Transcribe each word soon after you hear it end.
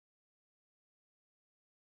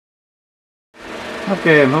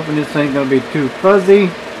Okay, I'm hoping this ain't going to be too fuzzy.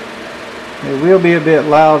 It will be a bit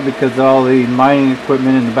loud because of all the mining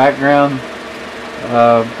equipment in the background.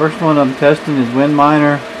 First one I'm testing is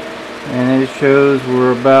WindMiner, and it shows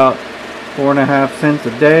we're about 4.5 cents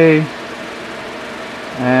a day.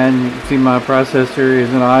 And you can see my processor is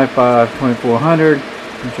an i5 2400,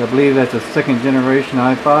 which I believe that's a second generation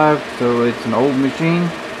i5, so it's an old machine.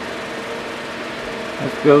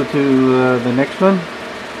 Let's go to the next one.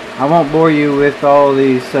 I won't bore you with all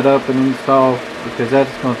the setup and install because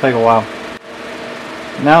that's going to take a while.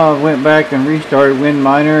 Now I went back and restarted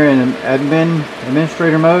WindMiner in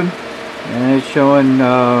administrator mode, and it's showing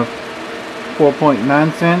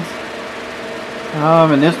 4.9 cents.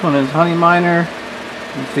 And this one is Honeyminer.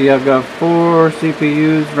 You see I've got 4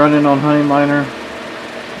 CPUs running on Honeyminer,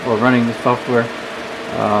 or running the software.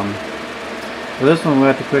 So this one we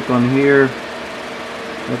have to click on here,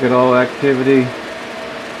 look at all activity.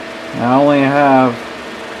 Now I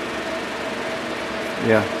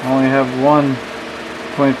only have one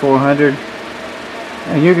 2400,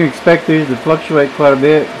 and you can expect these to fluctuate quite a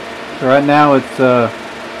bit. So right now it's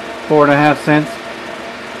 4.5 cents,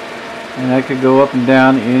 and that could go up and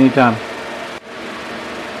down anytime.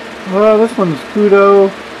 Well, this one's Kudo.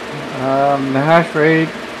 The hash rate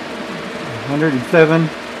 107.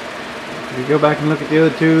 If you go back and look at the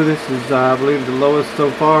other two, this is I believe the lowest so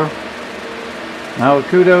far. Now with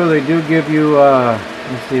Cudo, they do give you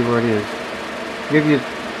let's see where it is, give you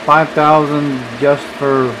 5,000 just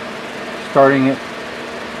for starting it,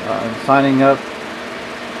 signing up.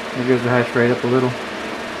 It gives the hash rate up a little.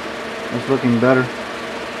 It's looking better.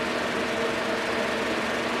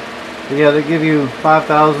 But yeah, they give you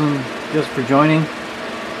 5,000 just for joining.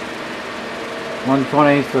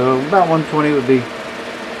 120, so about 120 would be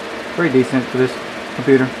pretty decent for this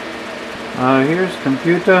computer. Here's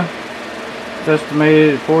Computta. It's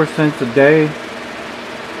estimated at 4 cents a day.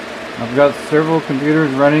 I've got several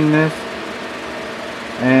computers running this,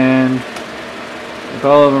 and with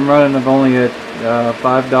all of them running, I'm only at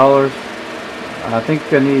 $5. I think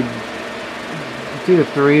I need, it's either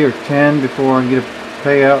 3 or 10 before I can get a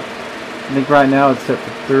payout. I think right now it's set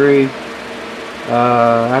for 3.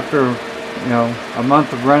 After a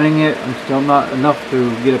month of running it, I'm still not enough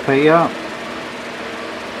to get a payout.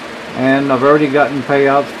 And I've already gotten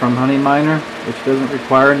payouts from Honeyminer, which doesn't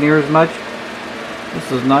require near as much.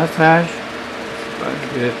 This is Nicehash.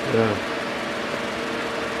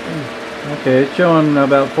 Okay, it's showing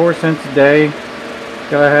about 4 cents a day.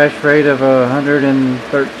 Got a hash rate of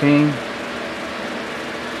 113.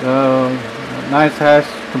 So Nicehash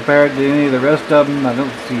compared to any of the rest of them, I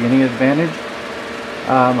don't see any advantage.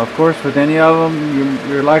 Of course, with any of them,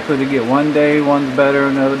 you're likely to get one day one's better,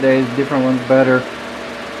 and other days different ones better.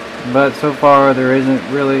 But so far, there isn't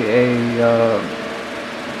really a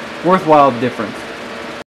worthwhile difference.